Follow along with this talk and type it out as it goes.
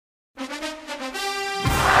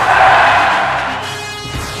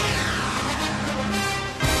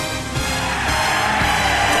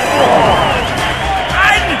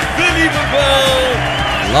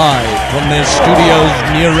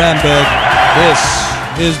studios near Randburg,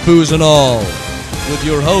 this is Booze and All, with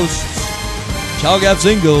your hosts, Chalgap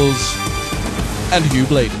Ingalls and Hugh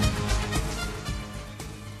Bladen.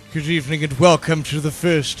 Good evening and welcome to the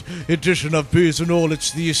first edition of Booze and All.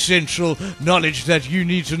 It's the essential knowledge that you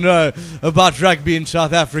need to know about rugby in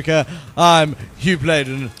South Africa. I'm Hugh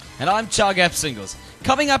Bladen. And I'm Chalgap Ingalls.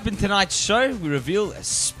 Coming up in tonight's show, we reveal a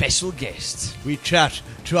special guest. We chat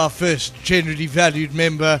to our first generally valued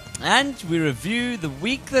member. And we review the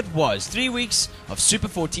week that was. 3 weeks of Super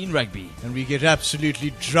 14 rugby. And we get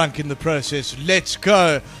absolutely drunk in the process. Let's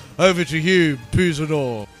go. Over to you, Booze and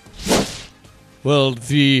All. Well,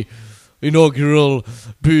 the inaugural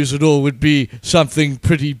Booze and All would be something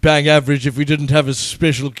pretty bang average if we didn't have a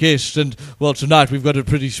special guest. And, well, tonight we've got a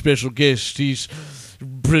pretty special guest. He's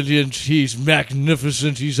brilliant, he's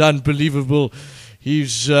magnificent, he's unbelievable,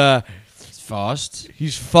 he's fast.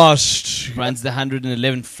 He's fast. Runs the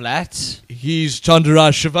 111 flat. He's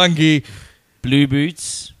Chandaraj Shivangi. Blue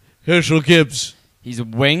boots. Herschel Gibbs. He's a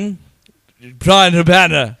wing. Brian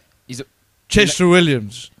Habana. Chester No,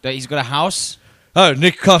 Williams. He's got a house. Oh,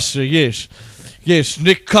 Nick Costa, yes. Yes,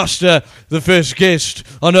 Nick Costa, the first guest.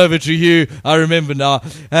 On over to you, I remember now.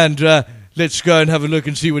 And let's go and have a look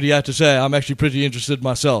and see what he had to say. I'm actually pretty interested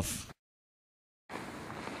myself.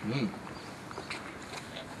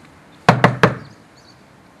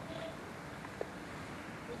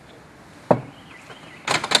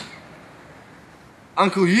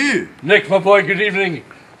 Uncle Hugh! Nick, my boy, good evening.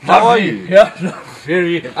 How are you? Yeah,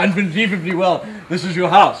 very unbelievably well. This is your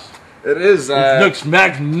house. It is. It looks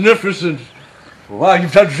magnificent. Wow,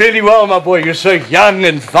 you've done really well, my boy. You're so young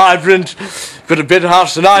and vibrant. Got a better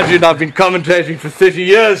house than I do, and I've been commentating for 30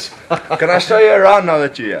 years. Can I show you around now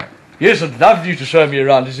that you're here? Yes, I'd love you to show me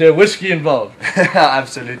around. Is there whiskey involved?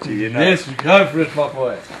 Absolutely, you know. Yes, go for it, my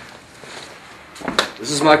boy. This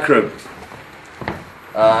is my crib.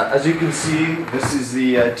 As you can see, this is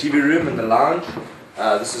the TV room and the lounge.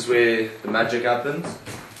 This is where the magic happens.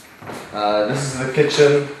 This is the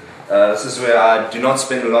kitchen. This is where I do not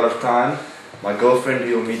spend a lot of time. My girlfriend, who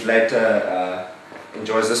you'll meet later,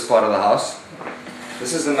 enjoys this part of the house.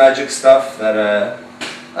 This is the magic stuff that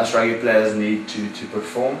us rugby players need to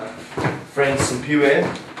perform. Friend Simpiwe,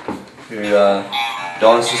 who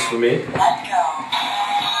dances for me.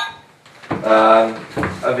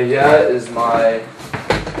 Over here is my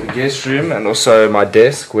guest room and also my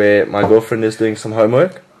desk where my girlfriend is doing some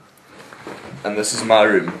homework. And this is my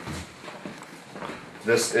room.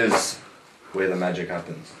 This is where the magic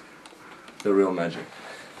happens. The real magic.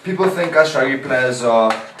 People think us rugby players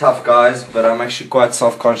are tough guys, but I'm actually quite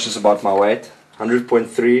self-conscious about my weight.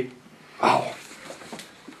 100.3. Ow.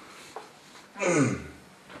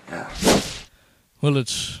 Yeah. Well,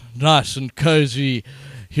 it's nice and cozy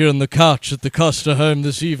here on the couch at the Costa home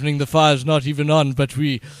this evening. The fire's not even on, but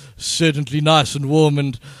we certainly nice and warm.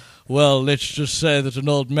 And, well, let's just say that an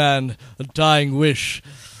old man, a dying wish.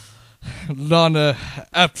 Lana,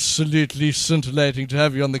 absolutely scintillating to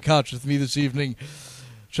have you on the couch with me this evening.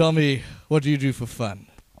 Tell me, what do you do for fun?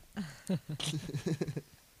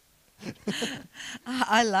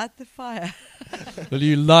 I light the fire. Well,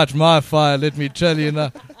 you light my fire, let me tell you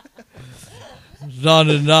now.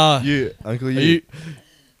 Lana, now. You, Uncle you.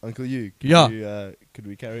 Uncle you, could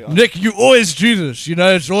we carry on? Nick, you always do this, you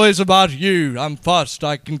know, it's always about you. I'm fast,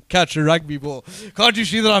 I can catch a rugby ball. Can't you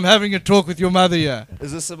see that I'm having a talk with your mother here?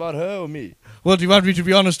 Is this about her or me? Well, do you want me to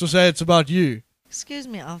be honest or say it's about you? Excuse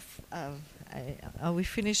me, are we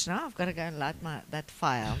finished now? I've got to go and light that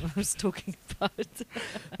fire I was talking about.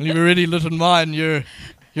 Well, you've already lit on mine, you're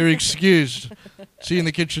excused. See you in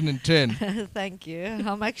the kitchen in 10. Thank you.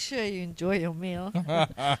 I'll make sure you enjoy your meal.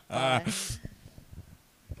 Bye.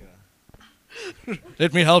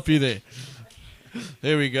 Let me help you there.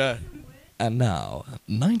 There we go. And now,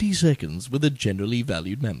 90 seconds with a generally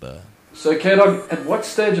valued member. So, K-Dog, at what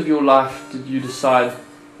stage of your life did you decide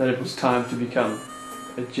that it was time to become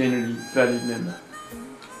a generally valued member?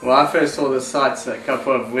 Well, I first saw the sites a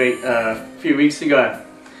few weeks ago,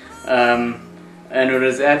 and it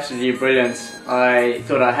was absolutely brilliant. I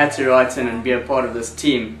thought I had to write in and be a part of this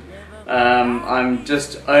team. I'm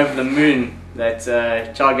just over the moon that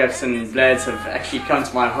Chalgaps and Blades have actually come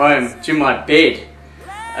to my home, to my bed,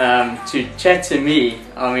 to chat to me.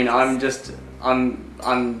 I mean, I'm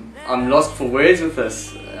lost for words with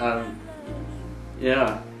this.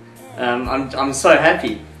 Yeah, I'm so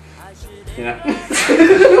happy. You know,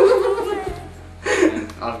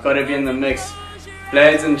 I've got to be in the mix.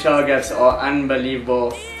 Blades and Chalgaps are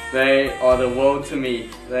unbelievable. They are the world to me.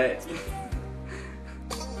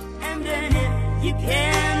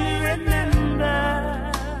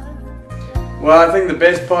 Well, I think the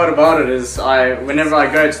best part about it is whenever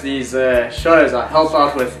I go to these shows, I help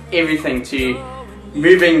out with everything, to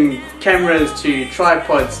moving cameras, to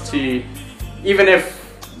tripods, to even if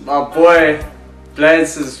my boy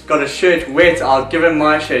Blades has got a shirt wet, I'll give him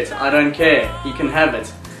my shirt. I don't care. He can have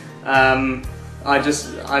it. I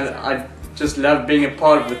just love being a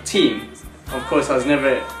part of the team. Of course, I was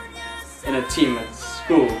never in a team at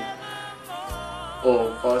school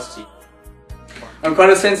or varsity. I'm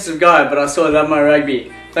quite a sensitive guy, but I still love my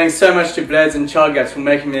rugby. Thanks so much to Blades and Charguts for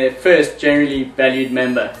making me their first generally valued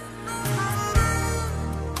member.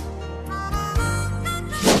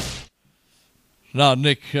 Now,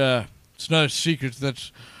 Nick, it's no secret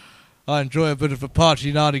that I enjoy a bit of a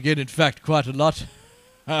party now and again, in fact, quite a lot.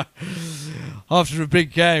 After a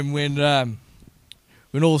big game, when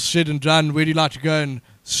all's said and done, where do you like to go and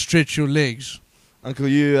stretch your legs? Uncle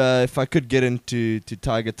Hugh, if I could get into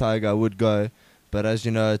Tiger, I would go. But as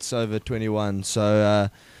you know, it's over 21, so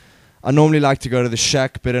I normally like to go to the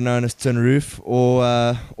Shack, better known as Tin Roof,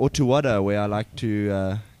 or to Wada, where I like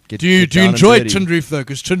to get. Do you enjoy Tin Roof though?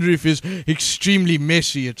 Because Tin Roof is extremely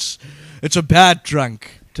messy. It's a bad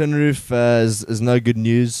drunk. Tin Roof is no good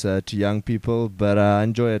news to young people, but I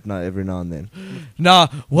enjoy it every now and then. Now,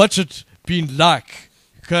 what's it been like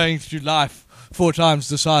going through life 4 times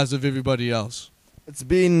the size of everybody else? It's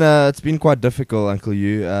been quite difficult, Uncle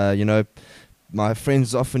Hugh. You know, my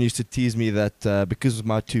friends often used to tease me that because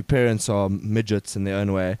my 2 parents are midgets in their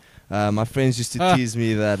own way, my friends used to tease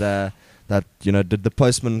me that you know, did the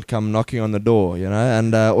postman come knocking on the door, you know?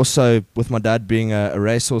 And also with my dad being a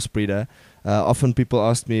racehorse breeder, often people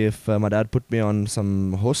asked me if my dad put me on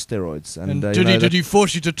some horse steroids. And did he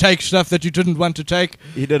force you to take stuff that you didn't want to take?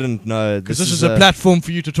 He didn't know. Because this is a platform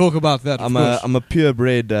for you to talk about that. I'm a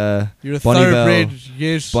purebred. You're a thoroughbred,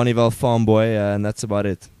 yes. Bonneville farm boy, and that's about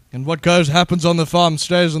it. And what happens on the farm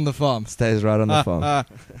stays on the farm. Stays right on the farm.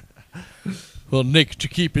 Well, Nick, to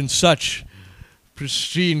keep in such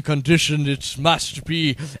pristine condition, it must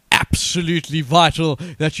be absolutely vital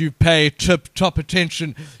that you pay top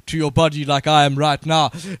attention to your body like I am right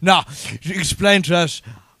now. Now, explain to us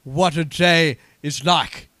what a day is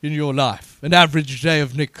like in your life, an average day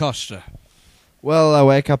of Nick Costa. Well, I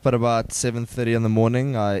wake up at about 7:30 in the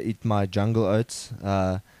morning. I eat my jungle oats.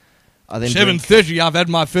 7:30. I've had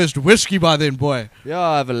my first whiskey by then, boy. Yeah,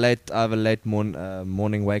 I have a late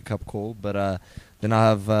morning wake up call, but then I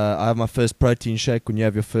have my first protein shake when you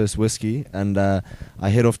have your first whiskey, and I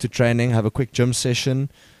head off to training, have a quick gym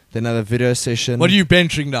session, then have a video session. What are you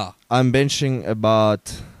benching now? I'm benching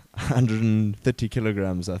about 130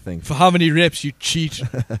 kilograms, I think. For how many reps, you cheat?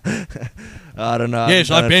 I don't know.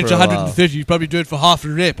 Yes, I bench 130. You probably do it for half a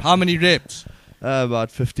rep. How many reps? About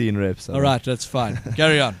 15 reps. All right, that's fine.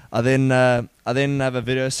 Carry on. I then have a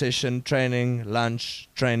video session, training, lunch,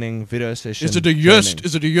 training, video session. Is it a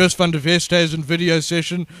Joost van der Westhuizen video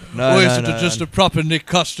session? No, or is it just a proper Nick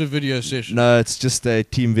Costa video session? No, it's just a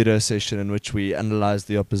team video session in which we analyze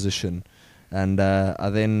the opposition. And I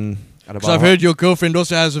then... Because I've heard your girlfriend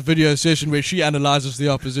also has a video session where she analyzes the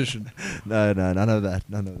opposition. No, none of that.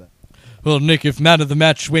 Well, Nick, if man of the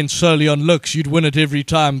match went solely on looks, you'd win it every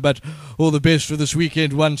time, but all the best for this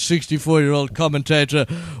weekend. 164-year-old commentator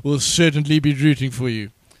will certainly be rooting for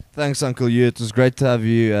you. Thanks, Uncle Hugh. It was great to have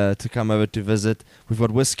you to come over to visit. We've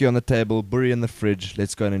got whiskey on the table, burry in the fridge.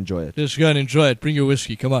 Let's go and enjoy it. Let's go and enjoy it. Bring your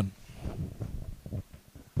whiskey. Come on.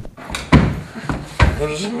 It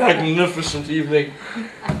was a magnificent evening.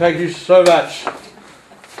 Thank you so much. Bye.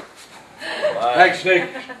 Thanks, Nick.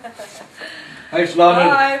 Thanks, London.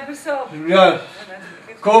 Bye, Brazil. Yeah.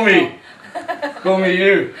 Call me. Call me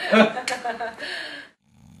you.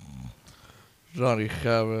 Johnny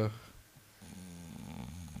Cabra.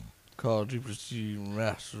 Cardi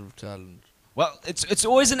massive talent. Well, it's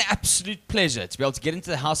always an absolute pleasure to be able to get into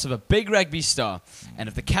the house of a big rugby star. And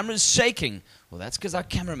if the camera's shaking, well, that's because our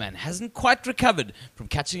cameraman hasn't quite recovered from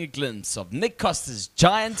catching a glimpse of Nick Costa's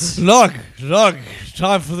giant... Log.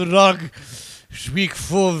 Time for the log. Week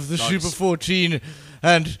 4 of the Super 14,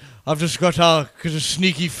 and I've just got a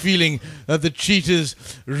sneaky feeling that the cheetah's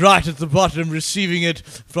right at the bottom, receiving it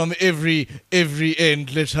from every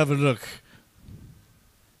end. Let's have a look.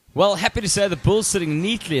 Well, happy to say the Bulls sitting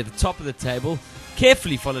neatly at the top of the table,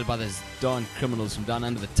 carefully followed by those darn criminals from down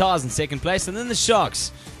under the Tars in second place, and then the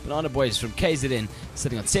Sharks, Banana Boys from KZN,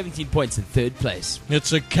 sitting on 17 points in third place.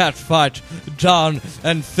 It's a cat fight down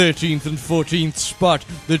and 13th and 14th spot.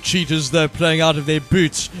 The Cheetahs, though, playing out of their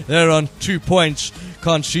boots. They're on 2 points.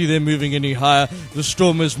 Can't see them moving any higher. The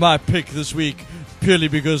Stormers, my pick this week. purely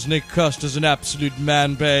because Nick Costa's an absolute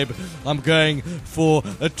man, babe. I'm going for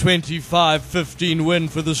a 25-15 win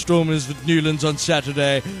for the Stormers at Newlands on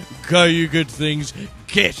Saturday. Go, you good things.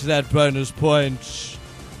 Get that bonus point.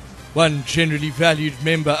 One generally valued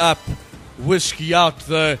member up. Whiskey out,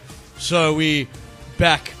 though. So we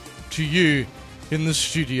back to you in the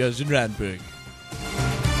studios in Randburg.